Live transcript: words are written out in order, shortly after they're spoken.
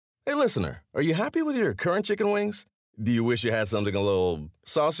Hey, listener, are you happy with your current chicken wings? Do you wish you had something a little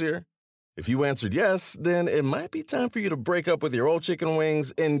saucier? If you answered yes, then it might be time for you to break up with your old chicken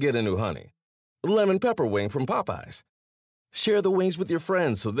wings and get a new honey. Lemon pepper wing from Popeyes. Share the wings with your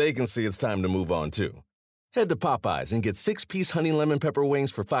friends so they can see it's time to move on too. Head to Popeyes and get 6-piece honey lemon pepper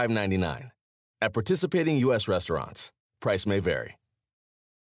wings for $5.99. At participating U.S. restaurants. Price may vary.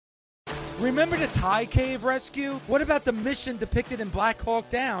 Remember the Thai cave rescue? What about the mission depicted in Black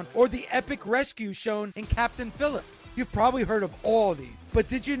Hawk Down or the epic rescue shown in Captain Phillips? You've probably heard of all of these, but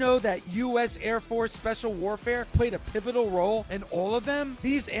did you know that U.S. Air Force Special Warfare played a pivotal role in all of them?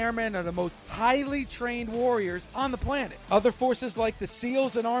 These airmen are the most highly trained warriors on the planet. Other forces like the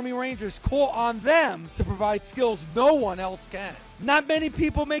SEALs and Army Rangers call on them to provide skills no one else can. Not many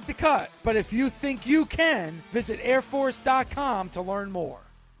people make the cut, but if you think you can, visit airforce.com to learn more.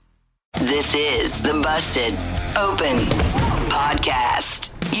 This is the Busted Open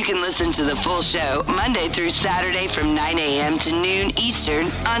Podcast. You can listen to the full show Monday through Saturday from 9 a.m. to noon Eastern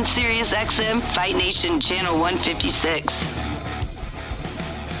on SiriusXM Fight Nation Channel 156.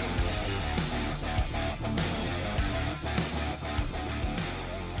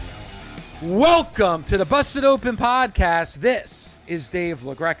 Welcome to the Busted Open Podcast. This is Dave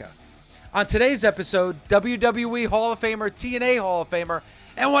LaGreca. On today's episode, WWE Hall of Famer, TNA Hall of Famer,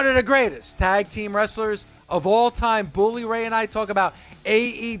 and one of the greatest tag team wrestlers of all time, Bully Ray, and I talk about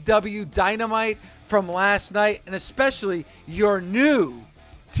AEW Dynamite from last night, and especially your new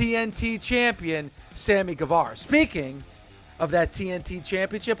TNT champion, Sammy Guevara. Speaking of that TNT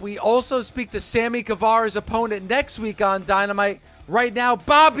championship, we also speak to Sammy Guevara's opponent next week on Dynamite. Right now,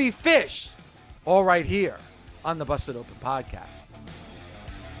 Bobby Fish, all right here on the Busted Open Podcast.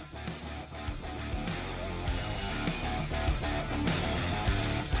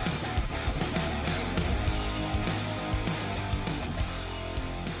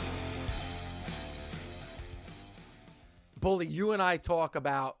 Bully, you and I talk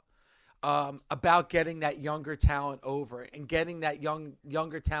about getting that younger talent over and getting that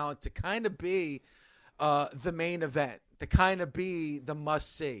younger talent to kind of be the main event, to kind of be the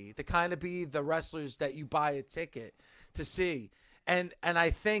must-see, to kind of be the wrestlers that you buy a ticket to see. And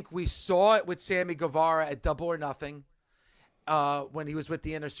I think we saw it with Sammy Guevara at Double or Nothing when he was with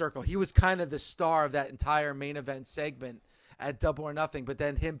the Inner Circle. He was kind of the star of that entire main event segment at Double or Nothing, but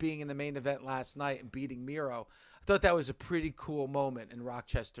then him being in the main event last night and beating Miro, I thought that was a pretty cool moment in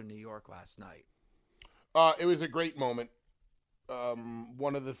Rochester, New York last night. It was a great moment.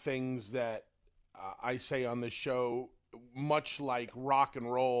 One of the things that I say on the show, much like rock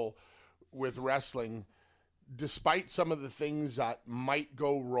and roll with wrestling, despite some of the things that might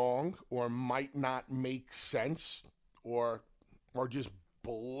go wrong or might not make sense or just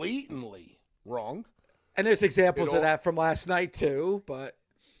blatantly wrong. And there's examples of that from last night too, but...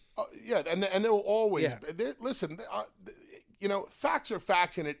 yeah, and there will always listen, facts are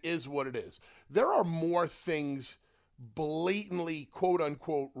facts, and it is what it is. There are more things blatantly,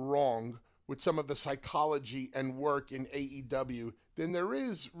 quote-unquote, wrong with some of the psychology and work in AEW than there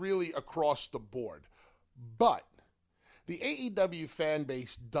is really across the board. But the AEW fan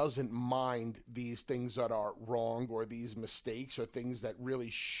base doesn't mind these things that are wrong or these mistakes or things that really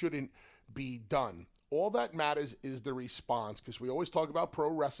shouldn't be done. All that matters is the response, because we always talk about pro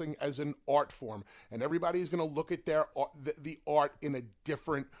wrestling as an art form, and everybody's going to look at their the art in a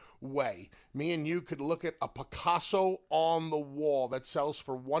different way. Me and you could look at a Picasso on the wall that sells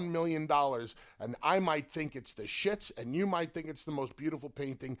for $1 million, and I might think it's the shits, and you might think it's the most beautiful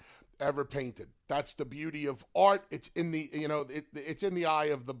painting ever painted. That's the beauty of art. It's in the it's in the eye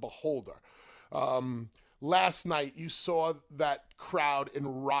of the beholder. Last night, you saw that crowd in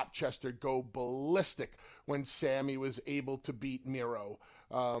Rochester go ballistic when Sammy was able to beat Miro.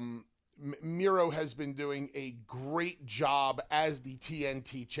 Miro has been doing a great job as the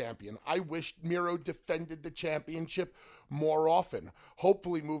TNT champion. I wish Miro defended the championship more often.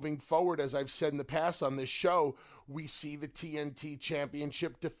 Hopefully, moving forward, as I've said in the past on this show, we see the TNT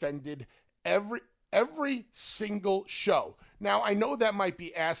championship defended every single show. Now, I know that might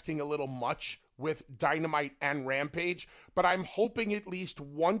be asking a little much with Dynamite and Rampage, but I'm hoping at least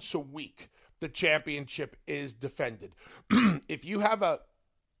once a week the championship is defended. If you have a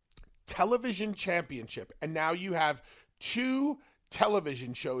television championship and now you have two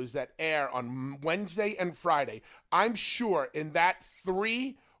television shows that air on Wednesday and Friday, I'm sure in that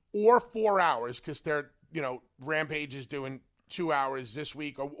 3 or 4 hours, because they're, Rampage is doing 2 hours this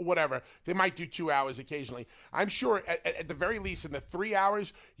week or whatever. They might do 2 hours occasionally. I'm sure at the very least in the 3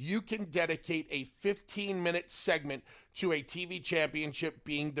 hours, you can dedicate a 15-minute segment to a TV championship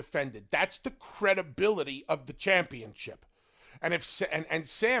being defended. That's the credibility of the championship. And and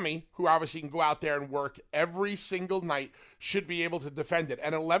Sammy, who obviously can go out there and work every single night, should be able to defend it.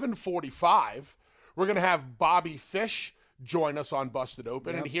 And 11:45, we're going to have Bobby Fish join us on Busted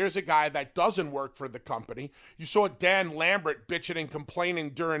Open. Yep. And here's a guy that doesn't work for the company. You saw Dan Lambert bitching and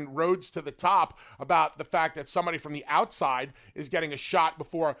complaining during Roads to the Top about the fact that somebody from the outside is getting a shot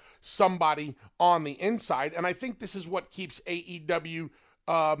before somebody on the inside. And I think this is what keeps AEW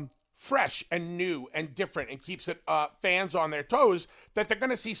fresh and new and different, and keeps it fans on their toes, that they're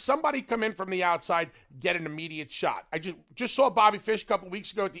going to see somebody come in from the outside, get an immediate shot. I just saw Bobby Fish a couple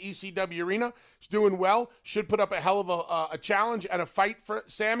weeks ago at the ECW Arena. He's doing well. Should put up a hell of a challenge and a fight for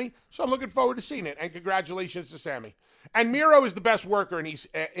Sammy. So I'm looking forward to seeing it. And congratulations to Sammy. And Miro is the best worker in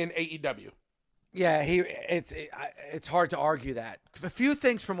AEW. Yeah, it's hard to argue that. A few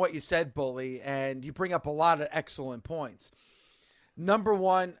things from what you said, Bully, and you bring up a lot of excellent points. Number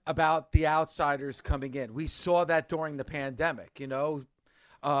one, about the outsiders coming in. We saw that during the pandemic,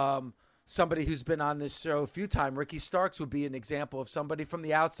 somebody who's been on this show a few times, Ricky Starks would be an example of somebody from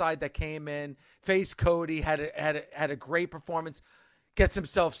the outside that came in, faced Cody, had a great performance, gets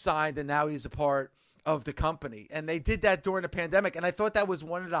himself signed, and now he's a part of the company. And they did that during the pandemic. And I thought that was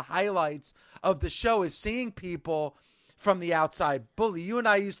one of the highlights of the show, is seeing people from the outside. Bully, you and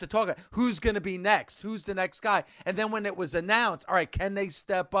I used to talk, who's going to be next? Who's the next guy? And then when it was announced, all right, can they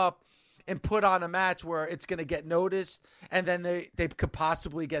step up and put on a match where it's going to get noticed, and then they could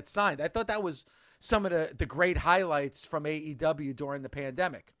possibly get signed? I thought that was some of the great highlights from AEW during the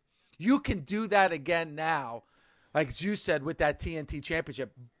pandemic. You can do that again now, like as you said, with that TNT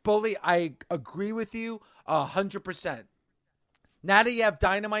Championship. Bully, I agree with you 100%. Now that you have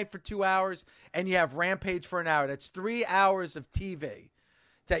Dynamite for 2 hours and you have Rampage for an hour, that's 3 hours of TV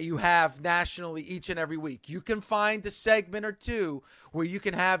that you have nationally each and every week. You can find a segment or two where you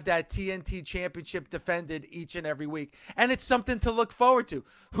can have that TNT Championship defended each and every week. And it's something to look forward to.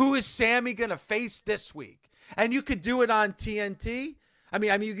 Who is Sammy going to face this week? And you could do it on TNT. I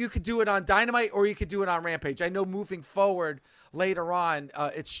mean, you could do it on Dynamite, or you could do it on Rampage. I know moving forward later on,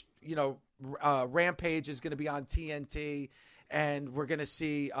 Rampage is going to be on TNT, and we're going to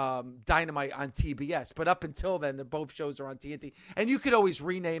see Dynamite on TBS. But up until then, both shows are on TNT. And you could always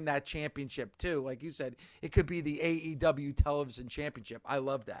rename that championship, too. Like you said, it could be the AEW Television Championship. I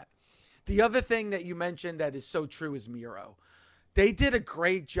love that. The other thing that you mentioned that is so true is Miro. They did a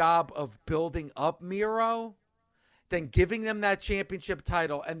great job of building up Miro, then giving them that championship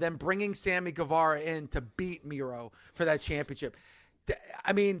title, and then bringing Sammy Guevara in to beat Miro for that championship.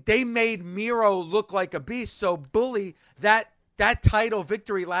 I mean, they made Miro look like a beast. So, Bully, that title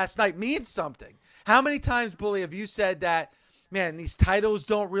victory last night means something. How many times, Bully, have you said that, man, these titles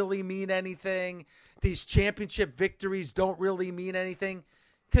don't really mean anything? These championship victories don't really mean anything?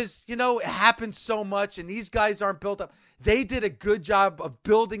 Because, it happens so much, and these guys aren't built up. They did a good job of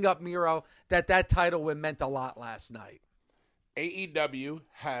building up Miro, that title win meant a lot last night. AEW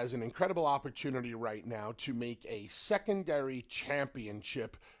has an incredible opportunity right now to make a secondary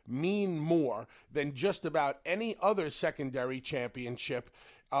championship mean more than just about any other secondary championship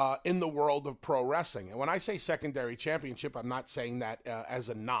in the world of pro wrestling. And when I say secondary championship, I'm not saying that as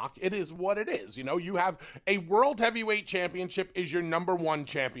a knock. It is what it is. You have a world heavyweight championship is your number one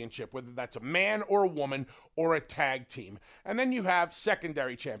championship, whether that's a man or a woman or a tag team. And then you have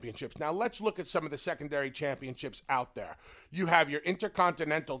secondary championships. Now let's look at some of the secondary championships out there. You have your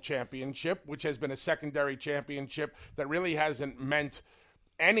Intercontinental Championship, which has been a secondary championship that really hasn't meant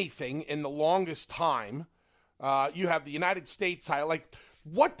anything in the longest time. You have the United States title.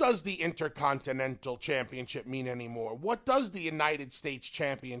 What does the Intercontinental Championship mean anymore? What does the United States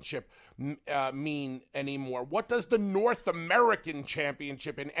Championship mean anymore? What does the North American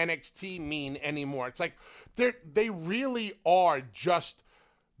Championship in NXT mean anymore? It's like they really are just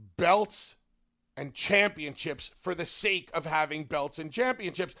belts and championships for the sake of having belts and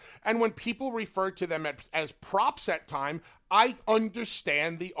championships. And when people refer to them as props at time, I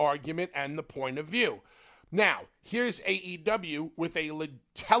understand the argument and the point of view. Now, here's AEW with a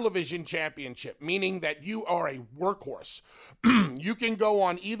television championship, meaning that you are a workhorse. You can go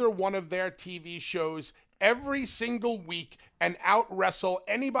on either one of their TV shows every single week and out-wrestle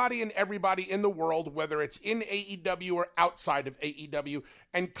anybody and everybody in the world, whether it's in AEW or outside of AEW,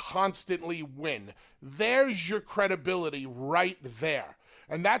 and constantly win. There's your credibility right there.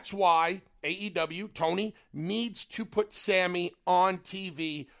 And that's why AEW, Tony, needs to put Sammy on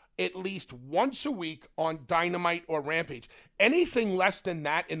TV at least once a week on Dynamite or Rampage. Anything less than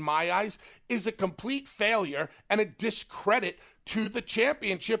that, in my eyes, is a complete failure and a discredit to the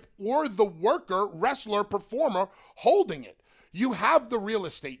championship or the worker, wrestler, performer holding it. You have the real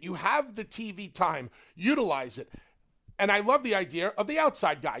estate. You have the TV time. Utilize it. And I love the idea of the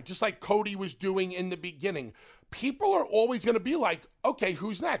outside guy, just like Cody was doing in the beginning. People are always going to be like, okay,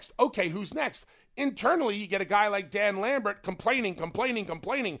 who's next? Okay, who's next? Internally, you get a guy like Dan Lambert complaining.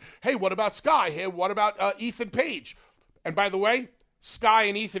 Hey, what about Sky? Hey, what about Ethan Page? And by the way, Sky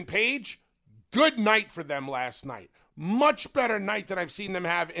and Ethan Page, good night for them last night. Much better night than I've seen them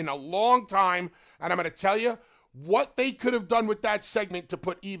have in a long time. And I'm going to tell you what they could have done with that segment to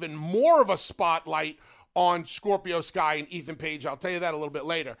put even more of a spotlight on Scorpio Sky and Ethan Page. I'll tell you that a little bit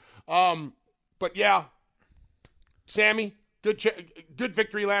later. But yeah, Sammy, good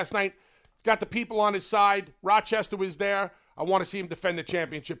victory last night. Got the people on his side. Rochester was there. I want to see him defend the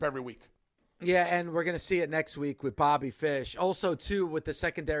championship every week. Yeah, and we're going to see it next week with Bobby Fish. Also, too, with the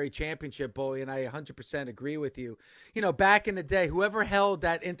secondary championship, Bully, and I 100% agree with you. You know, back in the day, whoever held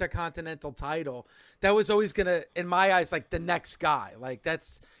that Intercontinental title, that was always going to, in my eyes, like the next guy. Like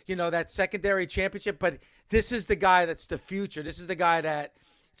that's, you know, that secondary championship. But this is the guy that's the future. This is the guy that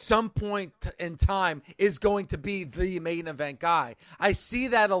some point in time is going to be the main event guy. I see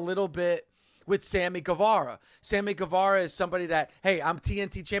that a little bit with Sammy Guevara. Sammy Guevara is somebody that, hey, I'm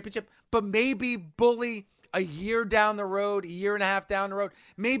TNT championship, but maybe Bully a year down the road, a year and a half down the road,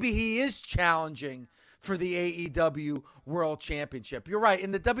 maybe he is challenging for the AEW World Championship. You're right.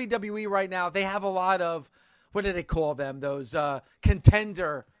 In the WWE right now, they have a lot of, what do they call them? Those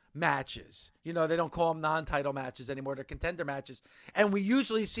contender matches. You know, they don't call them non-title matches anymore. They're contender matches. And we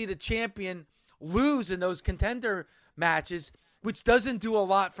usually see the champion lose in those contender matches, which doesn't do a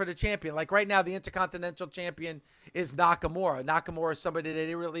lot for the champion. Like right now, the Intercontinental Champion is Nakamura. Nakamura is somebody that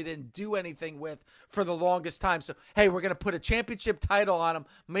they really didn't do anything with for the longest time. So, hey, we're going to put a championship title on him.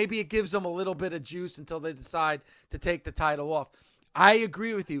 Maybe it gives them a little bit of juice until they decide to take the title off. I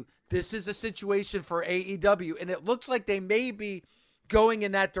agree with you. This is a situation for AEW, and it looks like they may be going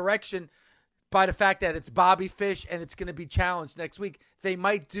in that direction by the fact that it's Bobby Fish and it's going to be challenged next week. They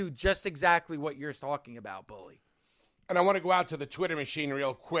might do just exactly what you're talking about, Bully. And I want to go out to the Twitter machine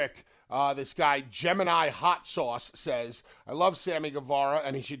real quick. This guy, Gemini Hot Sauce, says, I love Sammy Guevara,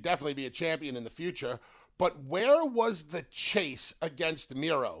 and he should definitely be a champion in the future. But where was the chase against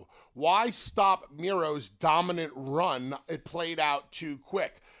Miro? Why stop Miro's dominant run? It played out too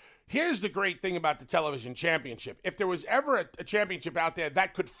quick. Here's the great thing about the television championship. If there was ever a championship out there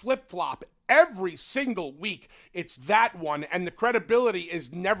that could flip-flop every single week, it's that one, and the credibility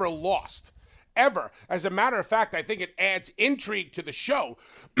is never lost. Ever. As a matter of fact, I think it adds intrigue to the show.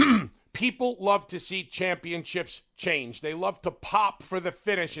 People love to see championships change. They love to pop for the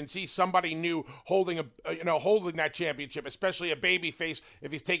finish and see somebody new holding that championship, especially a babyface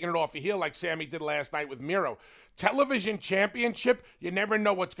if he's taking it off a heel like Sammy did last night with Miro. Television championship, you never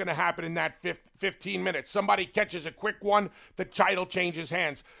know what's going to happen in that 15 minutes. Somebody catches a quick one, the title changes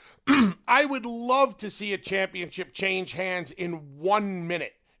hands. I would love to see a championship change hands in 1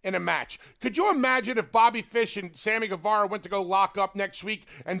 minute. In a match. Could you imagine if Bobby Fish and Sammy Guevara went to go lock up next week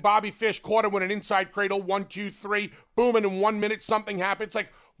and Bobby Fish caught him with an inside cradle, 1, 2, 3, boom, and in 1 minute something happened? It's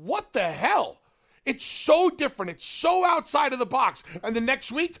like, what the hell? It's so different. It's so outside of the box. And the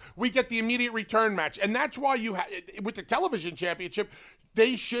next week, we get the immediate return match. And that's why with the television championship,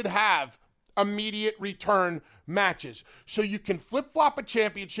 they should have immediate return matches. So you can flip-flop a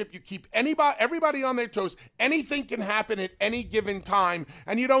championship, you keep everybody on their toes. Anything can happen at any given time,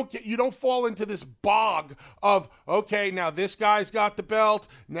 and you don't fall into this bog of, okay, now this guy's got the belt,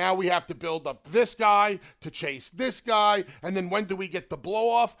 now we have to build up this guy to chase this guy, and then when do we get the blow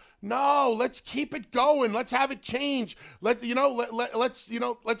off? No, let's keep it going. Let's have it change. Let's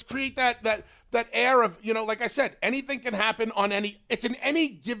create that air of, like I said, anything can happen it's an any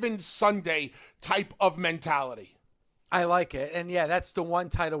given Sunday type of mentality. I like it. And yeah, that's the one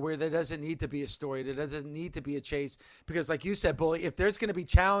title where there doesn't need to be a story. There doesn't need to be a chase. Because like you said, Bully, if there's going to be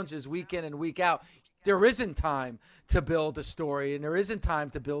challenges week in and week out, there isn't time to build a story and there isn't time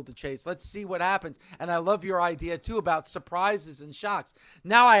to build a chase. Let's see what happens. And I love your idea, too, about surprises and shocks.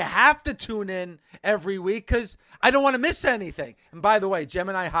 Now I have to tune in every week because I don't want to miss anything. And by the way,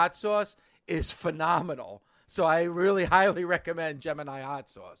 Gemini Hot Sauce is phenomenal. So I really highly recommend Gemini Hot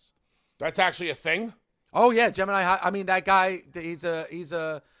Sauce. That's actually a thing? Oh, yeah, Gemini Hot. I mean, that guy, he's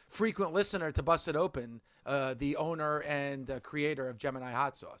a frequent listener to Busted Open, the owner and creator of Gemini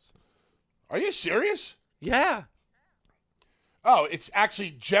Hot Sauce. Are you serious? Yeah. Oh, it's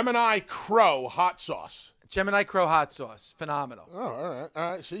actually Gemini Crow Hot Sauce. Gemini Crow Hot Sauce. Phenomenal. Oh, all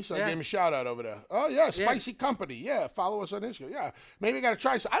right. See, so I gave him a shout out over there. Oh, yeah, Spicy Company. Yeah, follow us on Instagram. Yeah, maybe I got to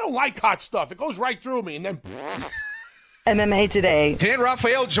try some. I don't like hot stuff. It goes right through me, and then MMA Today. Dan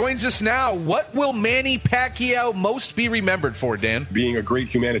Rafael joins us now. What will Manny Pacquiao most be remembered for, Dan? Being a great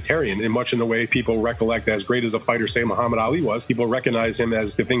humanitarian, and much in the way people recollect as great as a fighter, say, Muhammad Ali was. People recognize him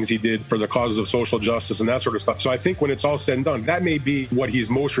as the things he did for the causes of social justice and that sort of stuff. So I think when it's all said and done, that may be what he's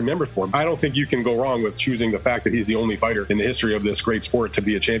most remembered for. I don't think you can go wrong with choosing the fact that he's the only fighter in the history of this great sport to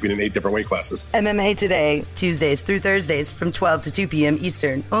be a champion in 8 different weight classes. MMA Today, Tuesdays through Thursdays from 12 to 2 p.m.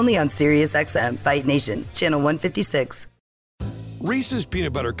 Eastern, only on SiriusXM Fight Nation, Channel 156. Reese's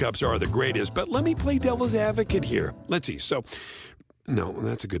peanut butter cups are the greatest, but let me play devil's advocate here. Let's see. So, no,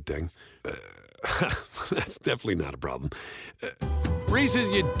 that's a good thing. That's definitely not a problem.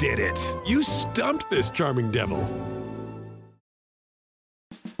 Reese's, you did it. You stumped this charming devil.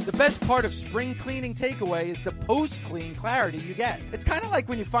 The best part of spring cleaning takeaway is the post-clean clarity you get. It's kind of like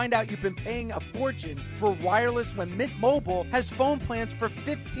when you find out you've been paying a fortune for wireless when Mint Mobile has phone plans for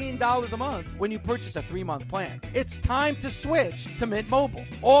 $15 a month when you purchase a 3-month plan. It's time to switch to Mint Mobile.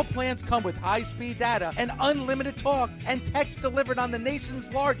 All plans come with high-speed data and unlimited talk and text delivered on the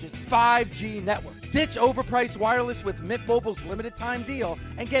nation's largest 5G network. Ditch overpriced wireless with Mint Mobile's limited time deal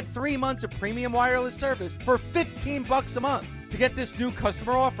and get 3 months of premium wireless service for $15 a month. To get this new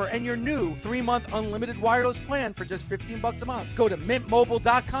customer offer and your new 3-month unlimited wireless plan for just $15 a month, go to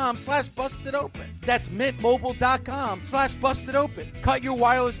mintmobile.com/bustedopen. That's mintmobile.com/bustedopen. Cut your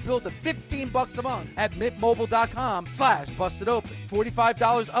wireless bill to $15 a month at mintmobile.com/bustedopen.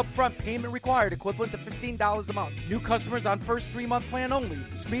 $45 upfront payment required, equivalent to $15 a month. New customers on first 3-month plan only.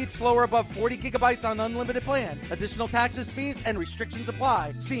 Speed slower above 40 gigabytes on unlimited plan. Additional taxes, fees, and restrictions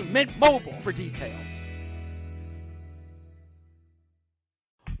apply. See Mint Mobile for details.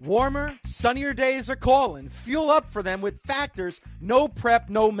 Warmer, sunnier days are calling. Fuel up for them with Factor's no prep,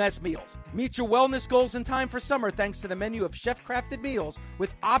 no mess meals. Meet your wellness goals in time for summer thanks to the menu of chef-crafted meals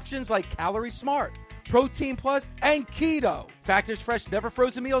with options like Calorie Smart, Protein Plus, and Keto. Factor's fresh, never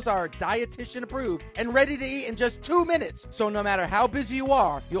frozen meals are dietitian approved and ready to eat in just 2 minutes. So no matter how busy you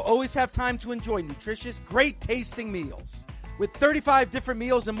are, you'll always have time to enjoy nutritious, great tasting meals. With 35 different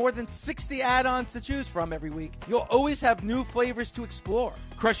meals and more than 60 add-ons to choose from every week, you'll always have new flavors to explore.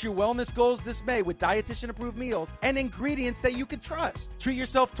 Crush your wellness goals this May with dietitian-approved meals and ingredients that you can trust. Treat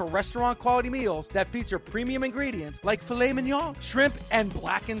yourself to restaurant-quality meals that feature premium ingredients like filet mignon, shrimp, and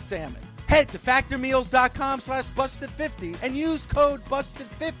blackened salmon. Head to factormeals.com/busted50 and use code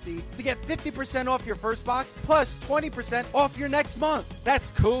BUSTED50 to get 50% off your first box plus 20% off your next month.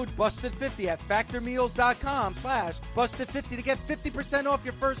 That's code BUSTED50 at factormeals.com/busted50 to get 50% off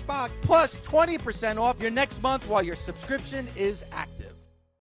your first box plus 20% off your next month while your subscription is active.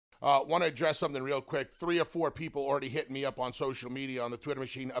 Want to address something real quick. 3 or 4 people already hit me up on social media on the Twitter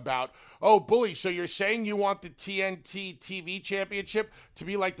machine about, oh, Bully, so you're saying you want the TNT TV championship to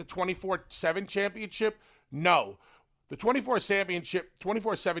be like the 24/7 championship? No. The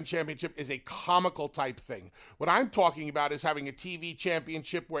 24/7 championship is a comical type thing. What I'm talking about is having a TV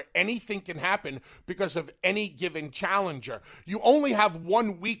championship where anything can happen because of any given challenger. You only have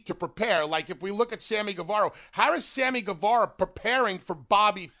 1 week to prepare. Like if we look at Sammy Guevara, how is Sammy Guevara preparing for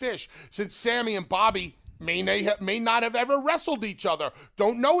Bobby Fish, since Sammy and Bobby may not have ever wrestled each other,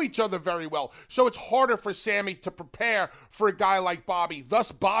 don't know each other very well. So it's harder for Sammy to prepare for a guy like Bobby.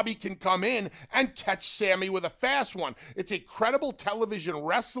 Thus, Bobby can come in and catch Sammy with a fast one. It's a credible television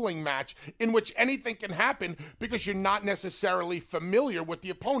wrestling match in which anything can happen because you're not necessarily familiar with the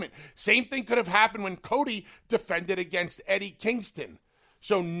opponent. Same thing could have happened when Cody defended against Eddie Kingston.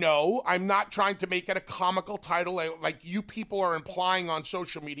 So no, I'm not trying to make it a comical title like you people are implying on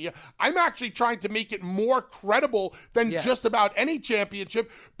social media. I'm actually trying to make it more credible than just about any championship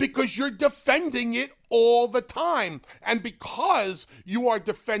because you're defending it all the time. And because you are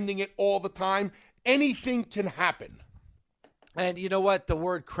defending it all the time, anything can happen. And you know what? The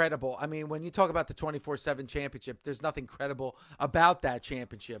word credible. I mean, when you talk about the 24/7 championship, there's nothing credible about that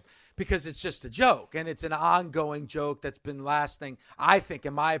championship because it's just a joke. And it's an ongoing joke that's been lasting, I think,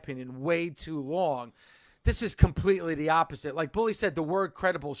 in my opinion, way too long. This is completely the opposite. Like Bully said, the word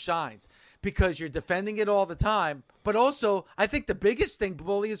credible shines because you're defending it all the time. But also, I think the biggest thing,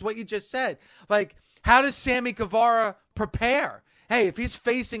 Bully, is what you just said. Like, how does Sammy Guevara prepare? Hey, if he's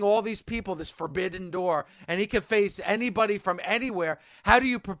facing all these people, this forbidden door, and he can face anybody from anywhere, how do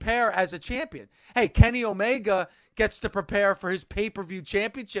you prepare as a champion? Hey, Kenny Omega gets to prepare for his pay-per-view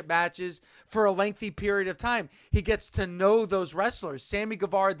championship matches for a lengthy period of time. He gets to know those wrestlers. Sammy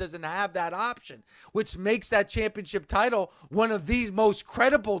Guevara doesn't have that option, which makes that championship title one of the most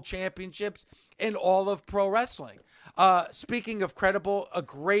credible championships in all of pro wrestling. Speaking of credible, a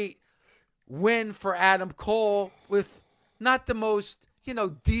great win for Adam Cole with not the most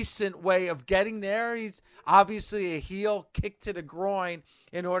decent way of getting there. He's obviously a heel, kick to the groin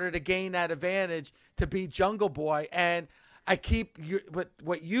in order to gain that advantage to beat Jungle Boy. And I keep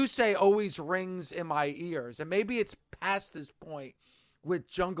what you say always rings in my ears. And maybe it's past this point with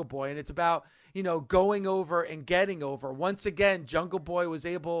Jungle Boy, and it's about, going over and getting over. Once again, Jungle Boy was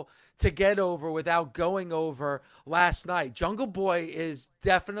able to get over without going over last night. Jungle Boy is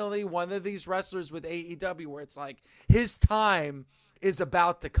definitely one of these wrestlers with AEW where it's like his time is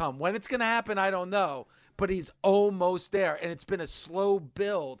about to come. When it's going to happen, I don't know, but he's almost there, and it's been a slow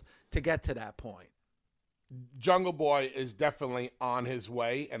build to get to that point. Jungle Boy is definitely on his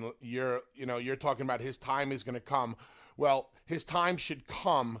way, and you're talking about his time is going to come. Well, his time should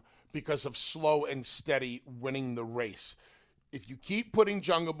come because of slow and steady winning the race. If you keep putting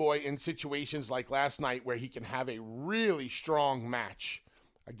Jungle Boy in situations like last night where he can have a really strong match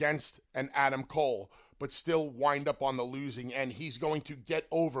against an Adam Cole, but still wind up on the losing end, he's going to get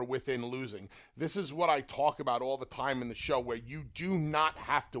over within losing. This is what I talk about all the time in the show, where you do not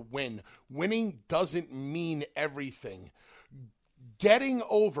have to win. Winning doesn't mean everything. Getting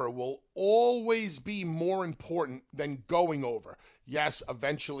over will always be more important than going over. Yes,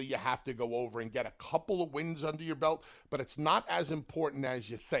 eventually you have to go over and get a couple of wins under your belt, but it's not as important as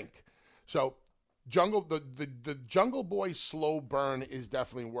you think. So the Jungle Boy slow burn is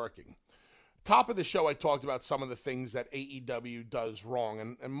definitely working. Top of the show, I talked about some of the things that AEW does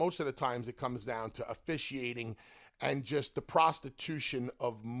wrong, and most of the times it comes down to officiating and just the prostitution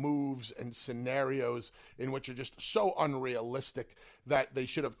of moves and scenarios in which are just so unrealistic that they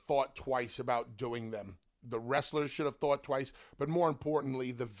should have thought twice about doing them. The wrestlers should have thought twice, but more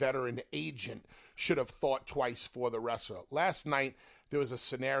importantly, the veteran agent should have thought twice for the wrestler. Last night, there was a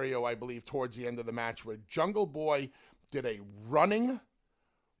scenario, I believe, towards the end of the match where Jungle Boy did a running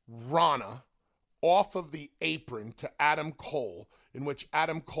Rana off of the apron to Adam Cole, in which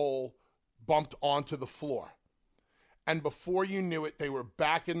Adam Cole bumped onto the floor. And before you knew it, they were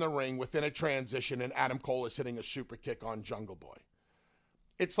back in the ring within a transition, and Adam Cole is hitting a super kick on Jungle Boy.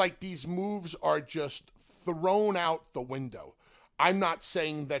 It's like these moves are just thrown out the window. I'm not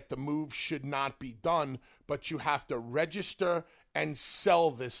saying that the move should not be done, but you have to register and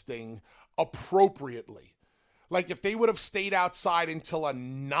sell this thing appropriately. Like if they would have stayed outside until a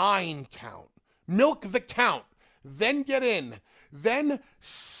 9 count, milk the count, then get in, then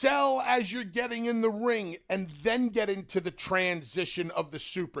sell as you're getting in the ring, and then get into the transition of the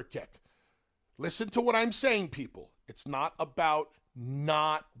super kick. Listen to what I'm saying, people. It's not about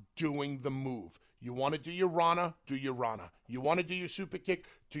not doing the move. You want to do your Rana, do your Rana. You want to do your super kick,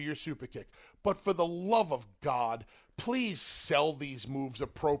 do your super kick. But for the love of God, please sell these moves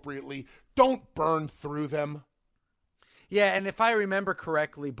appropriately. Don't burn through them. Yeah, and if I remember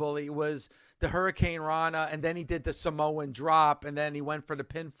correctly, Bully, it was the Hurricane Rana, and then he did the Samoan drop, and then he went for the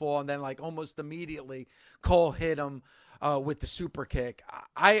pinfall, and then like almost immediately Cole hit him with the super kick.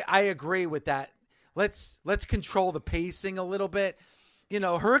 I agree with that. Let's control the pacing a little bit.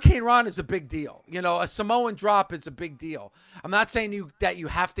 Hurricane Rana is a big deal. A Samoan drop is a big deal. I'm not saying that you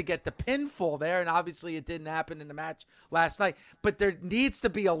have to get the pinfall there, and obviously it didn't happen in the match last night, but there needs to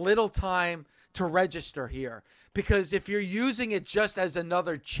be a little time to register here, because if you're using it just as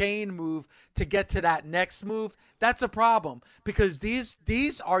another chain move to get to that next move, that's a problem, because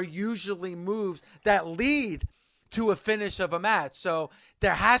these are usually moves that lead to a finish of a match. So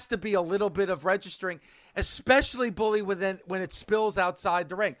there has to be a little bit of registering, especially, Bully, when it spills outside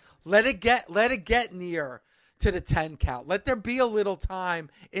the ring. Let it get near to the 10 count. Let there be a little time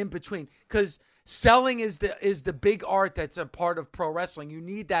in between, because selling is the big art that's a part of pro wrestling. You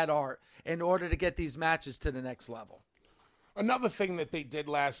need that art in order to get these matches to the next level. Another thing that they did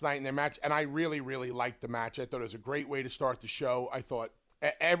last night in their match, and I really, really liked the match. I thought it was a great way to start the show. I thought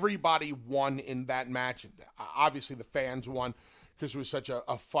everybody won in that match. Obviously, the fans won because it was such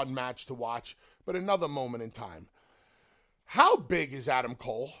a fun match to watch. But another moment in time. How big is Adam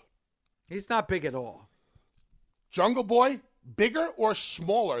Cole? He's not big at all. Jungle Boy, bigger or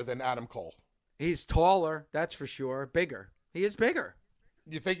smaller than Adam Cole? He's taller, that's for sure. Bigger. He is bigger.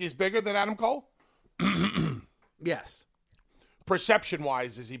 You think he's bigger than Adam Cole? Yes.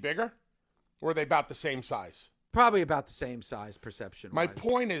 Perception-wise, is he bigger? Or are they about the same size? Probably about the same size, perception-wise. My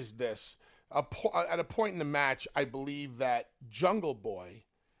point is this. At a point in the match, I believe that Jungle Boy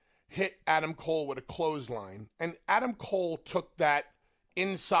hit Adam Cole with a clothesline, and Adam Cole took that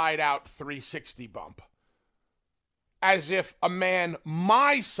inside-out 360 bump as if a man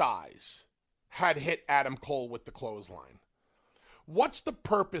my size had hit Adam Cole with the clothesline. What's the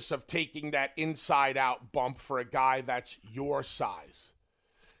purpose of taking that inside-out bump for a guy that's your size?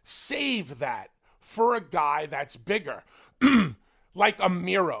 Save that for a guy that's bigger. like a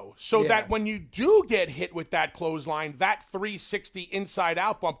Miro, so that when you do get hit with that clothesline, that 360 inside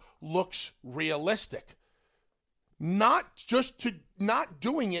out bump looks realistic. Not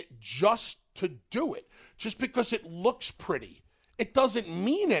doing it just to do it, just because it looks pretty. It doesn't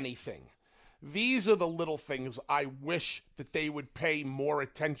mean anything. These are the little things I wish that they would pay more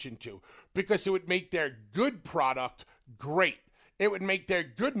attention to, because it would make their good product great. It would make their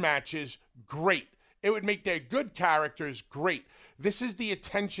good matches great. It would make their good characters great. This is the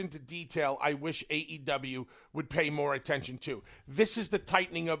attention to detail I wish AEW would pay more attention to. This is the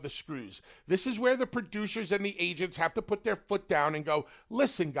tightening of the screws. This is where the producers and the agents have to put their foot down and go,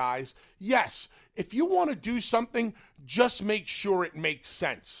 listen, guys, yes, if you want to do something, just make sure it makes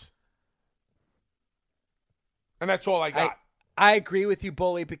sense. And that's all I got. I agree with you,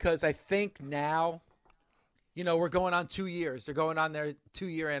 Bully, because I think now, we're going on 2 years. They're going on their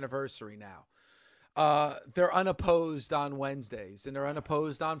 2-year anniversary now. They're unopposed on Wednesdays, and they're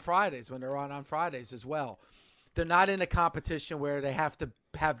unopposed on Fridays when they're on Fridays as well. They're not in a competition where they have to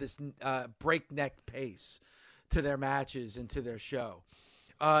have this breakneck pace to their matches and to their show.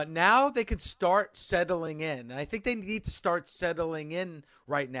 Now they can start settling in, and I think they need to start settling in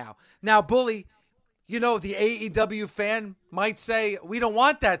right now. Now, Bully, the AEW fan might say, we don't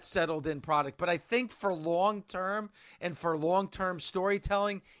want that settled in product, but I think for long-term and for long-term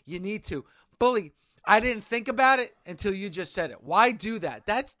storytelling, you need to. Bully, I didn't think about it until you just said it. Why do that?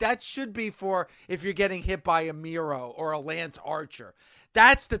 That should be for if you're getting hit by a Miro or a Lance Archer.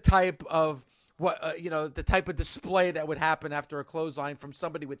 That's the type of the type of display that would happen after a clothesline from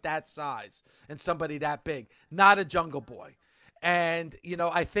somebody with that size and somebody that big, not a Jungle Boy. And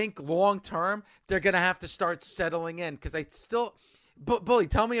I think long term they're gonna have to start settling in, because Bully,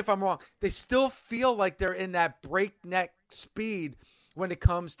 tell me if I'm wrong. They still feel like they're in that breakneck speed when it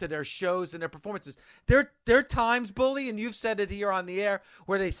comes to their shows and their performances. There are times, Bully, and you've said it here on the air,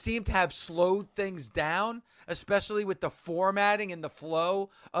 where they seem to have slowed things down, especially with the formatting and the flow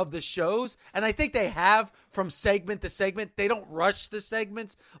of the shows. And I think they have from segment to segment. They don't rush the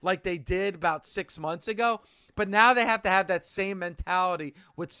segments like they did about 6 months ago. But now they have to have that same mentality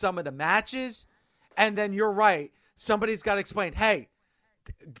with some of the matches. And then you're right. Somebody's got to explain, hey,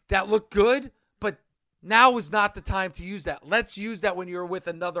 that looked good, but now is not the time to use that. Let's use that when you're with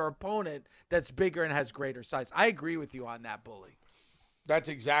another opponent that's bigger and has greater size. I agree with you on that, Bully. That's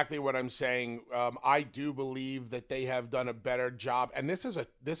exactly what I'm saying. I do believe that they have done a better job, and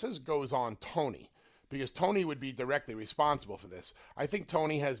this goes on Tony, because Tony would be directly responsible for this. I think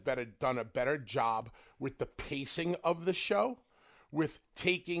Tony has done a better job with the pacing of the show, with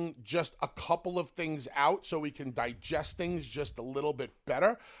taking just a couple of things out so we can digest things just a little bit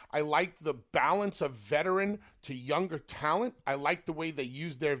better. I like the balance of veteran to younger talent. I like the way they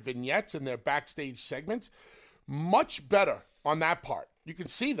use their vignettes and their backstage segments. Much better on that part. You can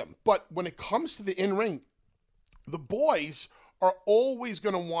see them. But when it comes to the in-ring, the boys are always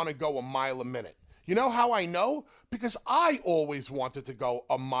going to want to go a mile a minute. You know how I know? Because I always wanted to go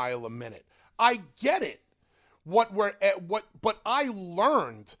a mile a minute. I get it. But I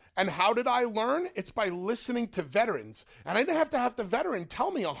learned. And how did I learn? It's by listening to veterans. And I didn't have to have the veteran tell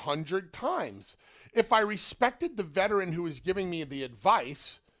me 100 times. If I respected the veteran who was giving me the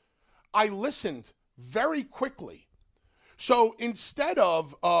advice, I listened very quickly. So instead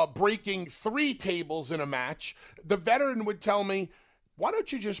of breaking 3 tables in a match, the veteran would tell me, why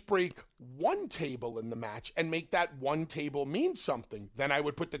don't you just break 1 table in the match and make that 1 table mean something? Then I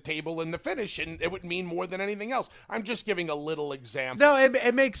would put the table in the finish and it would mean more than anything else. I'm just giving a little example. No,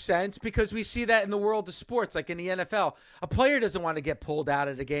 it makes sense, because we see that in the world of sports, like in the NFL. A player doesn't want to get pulled out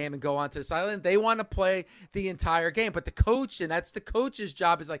of the game and go onto the sideline. They want to play the entire game. But the coach, and that's the coach's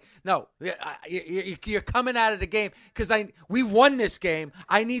job, is like, no, you're coming out of the game because we won this game.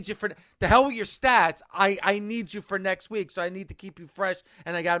 I need you for the hell with your stats. I need you for next week, so I need to keep you fresh,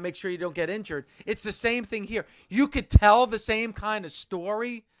 and I got to make sure you don't get injured. It's the same thing here. You could tell the same kind of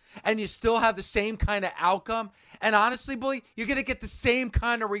story and you still have the same kind of outcome. And honestly, Bully, you're going to get the same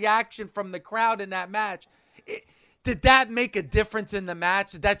kind of reaction from the crowd in that match. Did that make a difference in the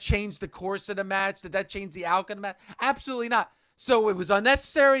match? Did that change the course of the match? Did that change the outcome of the match? Absolutely not. So it was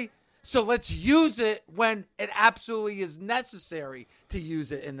unnecessary. So let's use it when it absolutely is necessary to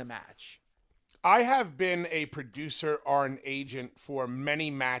use it in the match. I have been a producer or an agent for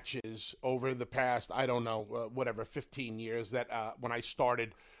many matches over the past, 15 years that when I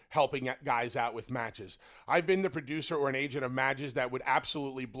started helping guys out with matches. I've been the producer or an agent of matches that would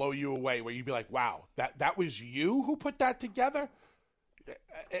absolutely blow you away, where you'd be like, wow, that was you who put that together?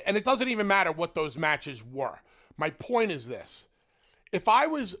 And it doesn't even matter what those matches were. My point is this. if I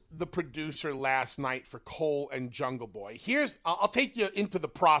was the producer last night for Cole and Jungle Boy, I'll take you into the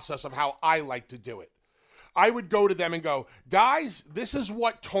process of how I like to do it. I would go to them and go, guys, this is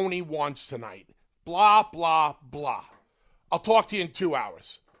what Tony wants tonight. Blah, blah, blah. I'll talk to you in 2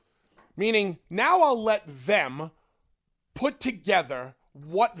 hours. Meaning, now I'll let them put together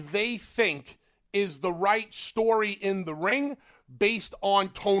what they think is the right story in the ring based on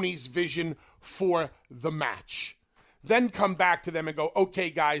Tony's vision for the match. Then come back to them and go, okay,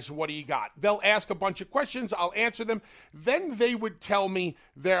 guys, what do you got? They'll ask a bunch of questions. I'll answer them. Then they would tell me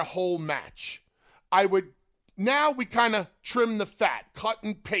their whole match. Now we kind of trim the fat, cut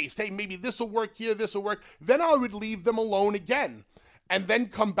and paste. Hey, maybe this will work here, this will work. Then I would leave them alone again and then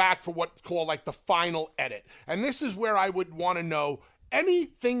come back for what's called like the final edit. And this is where I would want to know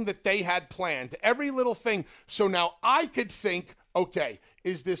anything that they had planned, every little thing. So now I could think, okay,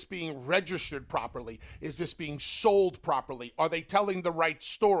 is this being registered properly? Is this being sold properly? Are they telling the right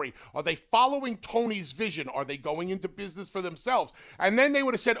story? Are they following Tony's vision? Are they going into business for themselves? And then they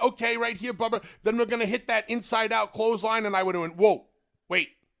would have said, okay, right here, Bubba, then we're going to hit that inside-out clothesline. And I would have went, whoa, wait,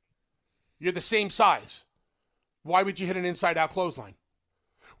 you're the same size. Why would you hit an inside-out clothesline?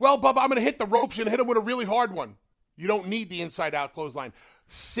 Well, Bubba, I'm going to hit the ropes and hit him with a really hard one. You don't need the inside-out clothesline.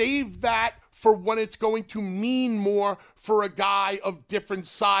 Save that for when it's going to mean more for a guy of different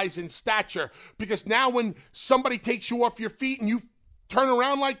size and stature. Because now when somebody takes you off your feet and you turn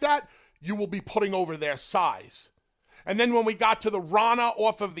around like that, you will be putting over their size. And then when we got to the Rana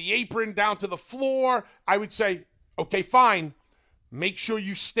off of the apron down to the floor, I would say, okay, fine. Make sure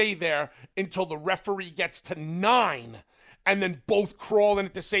you stay there until the referee gets to 9. And then both crawl in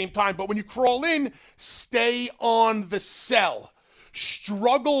at the same time. But when you crawl in, stay on the cell.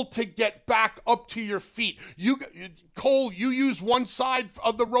 Struggle to get back up to your feet. Cole, you use one side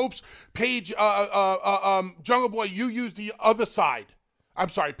of the ropes. Paige, Jungle Boy, you use the other side. I'm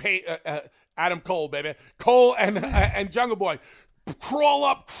sorry, Adam Cole, baby. Cole and Jungle Boy. Crawl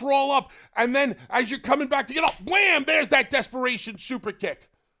up. And then as you're coming back to get up, wham, there's that desperation super kick.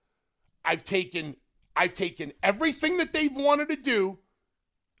 I've taken everything that they've wanted to do,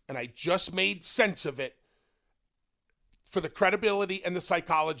 and I just made sense of it for the credibility and the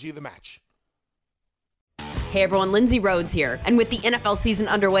psychology of the match. Hey everyone, Lindsay Rhodes here. And with the NFL season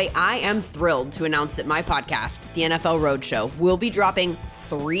underway, I am thrilled to announce that my podcast, The NFL Roadshow, will be dropping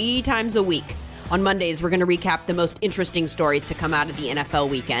 3 times a week. On Mondays, we're going to recap the most interesting stories to come out of the NFL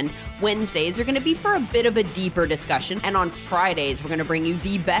weekend. Wednesdays are going to be for a bit of a deeper discussion. And on Fridays, we're going to bring you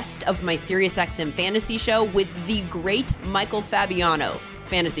the best of my SiriusXM fantasy show with the great Michael Fabiano,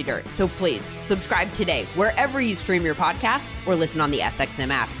 Fantasy Dirt. So please, subscribe today wherever you stream your podcasts or listen on the SXM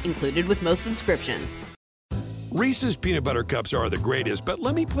app, included with most subscriptions. Reese's peanut butter cups are the greatest, but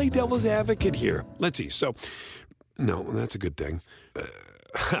let me play devil's advocate here. Let's see. So, no, that's a good thing.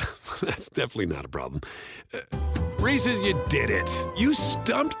 That's definitely not a problem. Reese's, you did it. You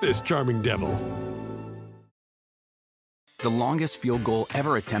stumped this charming devil. The longest field goal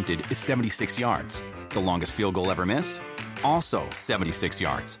ever attempted is 76 yards. The longest field goal ever missed? Also 76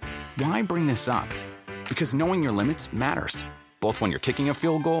 yards. Why bring this up? Because knowing your limits matters, both when you're kicking a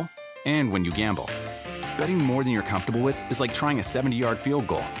field goal and when you gamble. Betting more than you're comfortable with is like trying a 70-yard field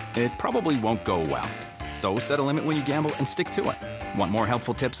goal. It probably won't go well. So set a limit when you gamble and stick to it. Want more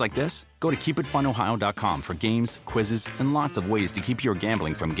helpful tips like this? Go to keepitfunohio.com for games, quizzes, and lots of ways to keep your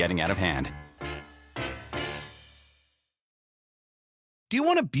gambling from getting out of hand. Do you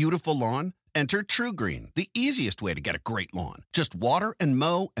want a beautiful lawn? Enter TruGreen, the easiest way to get a great lawn. Just water and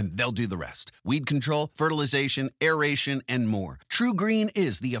mow, and they'll do the rest. Weed control, fertilization, aeration, and more. TruGreen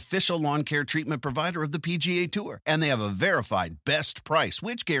is the official lawn care treatment provider of the PGA Tour, and they have a verified best price,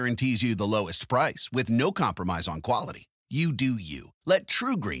 which guarantees you the lowest price with no compromise on quality. You do you. Let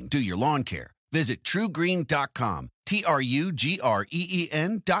TruGreen do your lawn care. Visit TruGreen.com,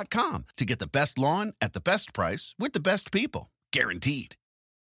 TruGreen.com, to get the best lawn at the best price with the best people. Guaranteed.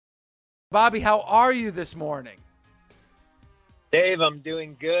 Bobby, how are you this morning? Dave, I'm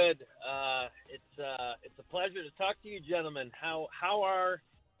doing good. It's a pleasure to talk to you, gentlemen. How are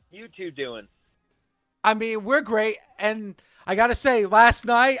you two doing? I mean, we're great. And I got to say, last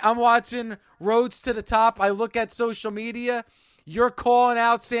night I'm watching Roads to the Top. I look at social media. You're calling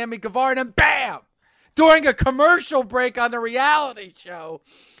out Sammy Guevara, and bam! During a commercial break on the reality show,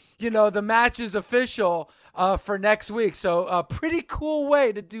 the match is official for next week. So a pretty cool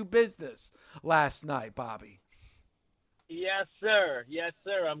way to do business last night, Bobby. Yes, sir. Yes,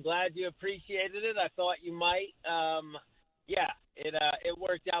 sir. I'm glad you appreciated it. I thought you might. It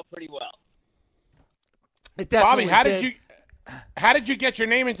worked out pretty well. It definitely Bobby, how did you get your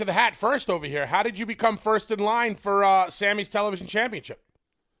name into the hat first over here? How did you become first in line for Sammy's Television Championship?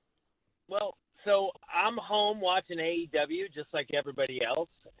 Well, so I'm home watching AEW just like everybody else,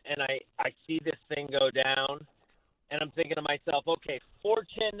 and I see this thing go down, and I'm thinking to myself, okay,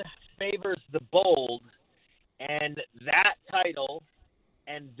 fortune favors the bold, and that title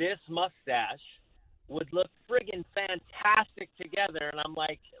and this mustache would look friggin' fantastic together. And I'm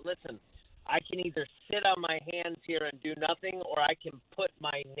like, listen, I can either sit on my hands here and do nothing, or I can put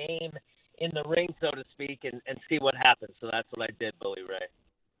my name in the ring, so to speak, and see what happens. So that's what I did, Bully Ray.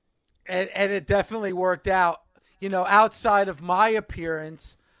 And it definitely worked out. You know, outside of my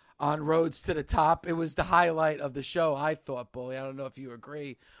appearance on Roads to the Top, it was the highlight of the show, I thought, Bully. I don't know if you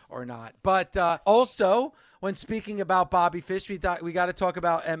agree or not. But also, when speaking about Bobby Fish, we got to talk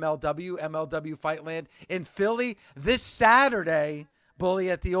about MLW Fightland in Philly this Saturday, Bully,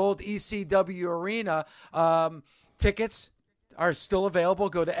 at the old ECW Arena. Tickets are still available.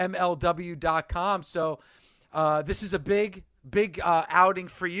 Go to MLW.com. So this is a big outing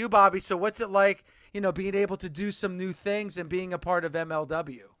for you, Bobby. So what's it like, you know, being able to do some new things and being a part of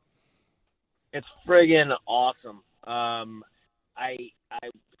MLW? It's friggin' awesome. I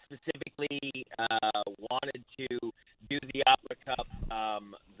specifically wanted to do the Opera Cup.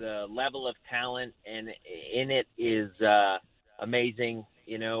 The level of talent in it is amazing,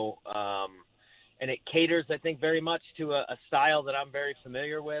 you know, and it caters, I think, very much to a style that I'm very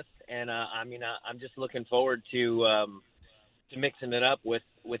familiar with. And I'm just looking forward to mixing it up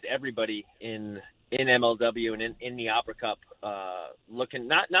with everybody in MLW and in the Opera Cup,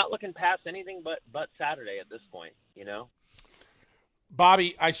 not looking past anything but Saturday at this point, you know.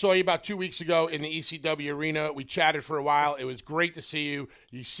 Bobby, I saw you about 2 weeks ago in the ECW Arena. We chatted for a while. It was great to see you.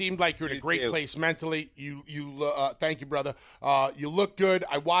 You seemed like you're in a great place mentally. Thank you, brother. You look good.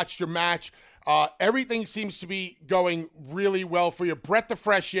 I watched your match. Everything seems to be going really well for you. Breath of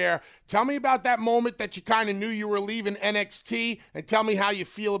fresh air. Tell me about that moment that you kind of knew you were leaving NXT, and tell me how you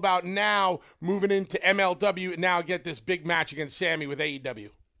feel about now moving into MLW and now get this big match against Sammy with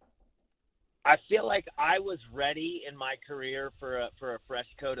AEW. I feel like I was ready in my career for a fresh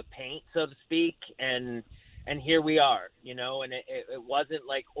coat of paint, so to speak, and here we are, you know, and it wasn't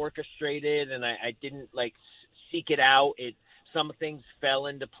like orchestrated, and I didn't like seek it out. Some things fell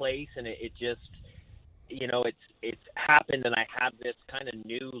into place, and it just, you know, it's happened, and I have this kind of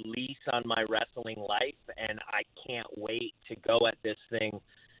new lease on my wrestling life, and I can't wait to go at this thing,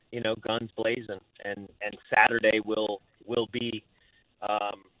 you know, guns blazing, and Saturday will be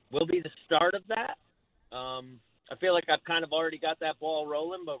the start of that. I feel like I've kind of already got that ball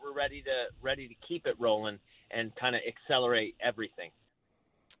rolling, but we're ready to keep it rolling and kind of accelerate everything.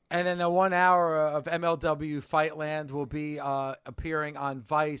 And then the 1 hour of MLW Fightland will be appearing on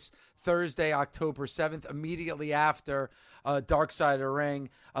Vice Thursday, October 7th, immediately after Dark Side of the Ring,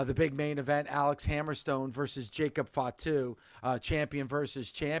 the big main event, Alex Hammerstone versus Jacob Fatu, champion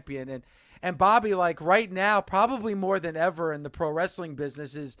versus champion. And Bobby, like right now, probably more than ever in the pro wrestling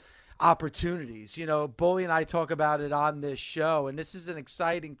business is opportunities. You know, Bully and I talk about it on this show, and this is an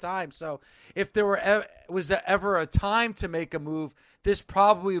exciting time. So if there was ever a time to make a move, this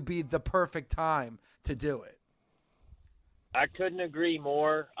probably would be the perfect time to do it. I couldn't agree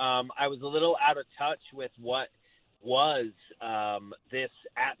more. I was a little out of touch with what was this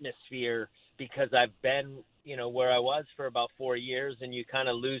atmosphere because I've been, you know, where I was for about 4 years, and you kind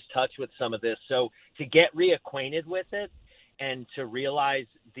of lose touch with some of this. So to get reacquainted with it and to realize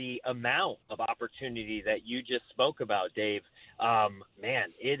the amount of opportunity that you just spoke about, Dave,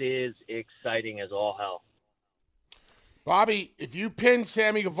 man, it is exciting as all hell. Bobby, if you pin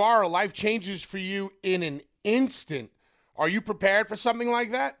Sammy Guevara, life changes for you in an instant. Are you prepared for something like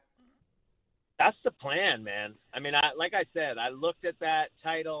that? That's the plan, man. I mean, like I said, I looked at that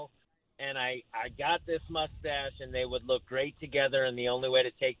title, and I got this mustache, and they would look great together, and the only way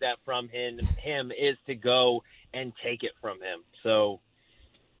to take that from him is to go and take it from him. So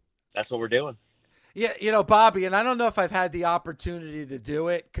that's what we're doing. Yeah, you know, Bobby, and I don't know if I've had the opportunity to do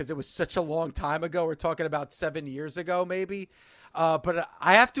it because it was such a long time ago. We're talking about 7 years ago, maybe. But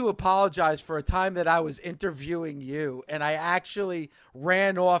I have to apologize for a time that I was interviewing you, and I actually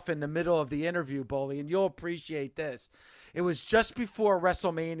ran off in the middle of the interview, Bully, and you'll appreciate this. It was just before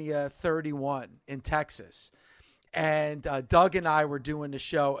WrestleMania 31 in Texas, and Doug and I were doing the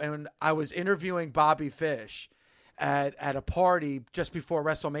show, and I was interviewing Bobby Fish at a party just before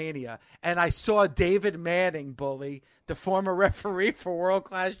WrestleMania, and I saw David Manning, Bully, the former referee for World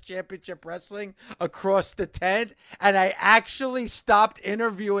Class Championship Wrestling, across the tent, and I actually stopped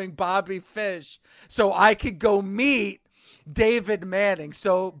interviewing Bobby Fish so I could go meet David Manning.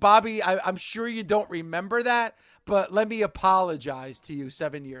 So, Bobby, I'm sure you don't remember that, but let me apologize to you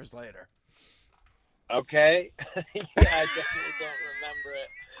 7 years later. Okay. Yeah, I definitely don't remember it.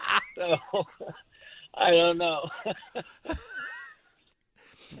 So, I don't know.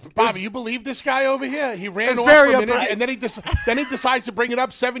 Bobby, you believe this guy over here? He ran off very for a minute, and then he decides to bring it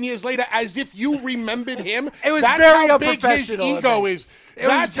up 7 years later as if you remembered him. It was That's very how big his unprofessional ego is. It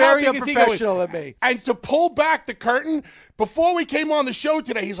was very unprofessional of me. And to pull back the curtain, before we came on the show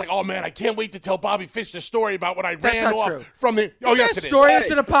today, he's like, "Oh man, I can't wait to tell Bobby Fish the story about when I ran not off true. from the." Oh yes, it is. Story.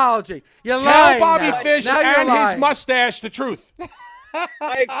 It's an apology. You're Tell lying. Bobby now. Fish Now and you're lying. his mustache the truth.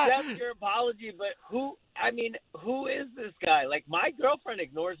 I accept your apology, but who is this guy? Like, my girlfriend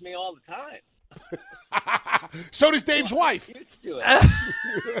ignores me all the time. So does Dave's wife. You do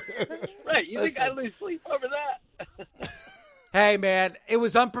it. Right. You think I lose sleep over that? Hey, man, it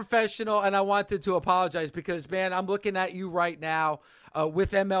was unprofessional, and I wanted to apologize because, man, I'm looking at you right now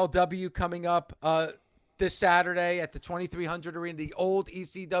with MLW coming up this Saturday at the 2300 Arena, the old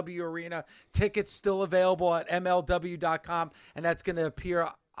ECW Arena. Tickets still available at MLW.com, and that's going to appear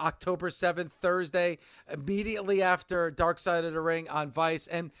October 7th, Thursday, immediately after Dark Side of the Ring on Vice.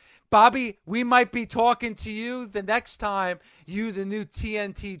 And, Bobby, we might be talking to you the next time you, the new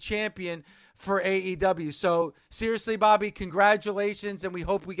TNT champion, for AEW. So seriously, Bobby, congratulations, and we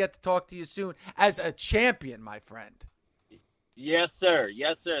hope we get to talk to you soon as a champion, my friend. Yes, sir.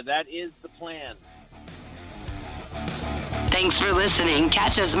 Yes, sir. That is the plan. Thanks for listening.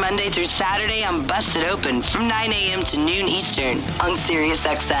 Catch us Monday through Saturday on Busted Open from 9 a.m. to noon Eastern on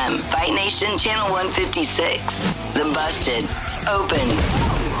SiriusXM, Fight Nation Channel 156. The Busted Open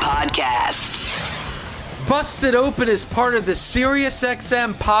Podcast. Busted Open is part of the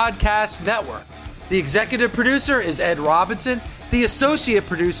SiriusXM Podcast Network. The executive producer is Ed Robinson. The associate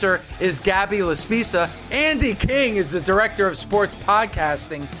producer is Gabby Laspisa. Andy King is the director of sports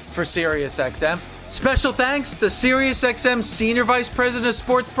podcasting for SiriusXM. Special thanks to SiriusXM Senior Vice President of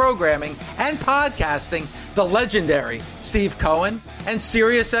Sports Programming and Podcasting, the legendary Steve Cohen, and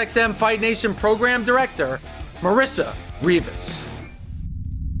SiriusXM Fight Nation Program Director, Marissa Rivas.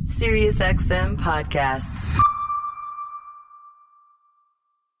 SiriusXM Podcasts.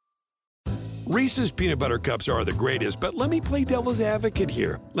 Reese's peanut butter cups are the greatest, but let me play devil's advocate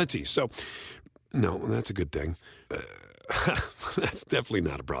here. Let's see. So, no, that's a good thing. That's definitely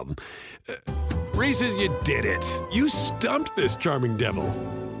not a problem. Reese's, you did it. You stumped this charming devil.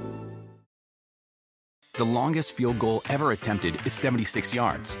 The longest field goal ever attempted is 76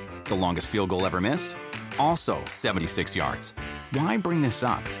 yards. The longest field goal ever missed? Also 76 yards. Why bring this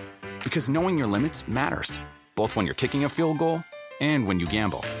up? Because knowing your limits matters, both when you're kicking a field goal and when you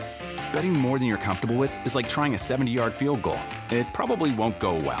gamble. Betting more than you're comfortable with is like trying a 70-yard field goal. It probably won't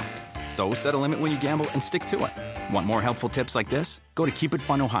go well. So set a limit when you gamble and stick to it. Want more helpful tips like this? Go to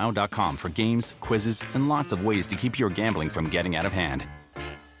keepitfunohio.com for games, quizzes, and lots of ways to keep your gambling from getting out of hand.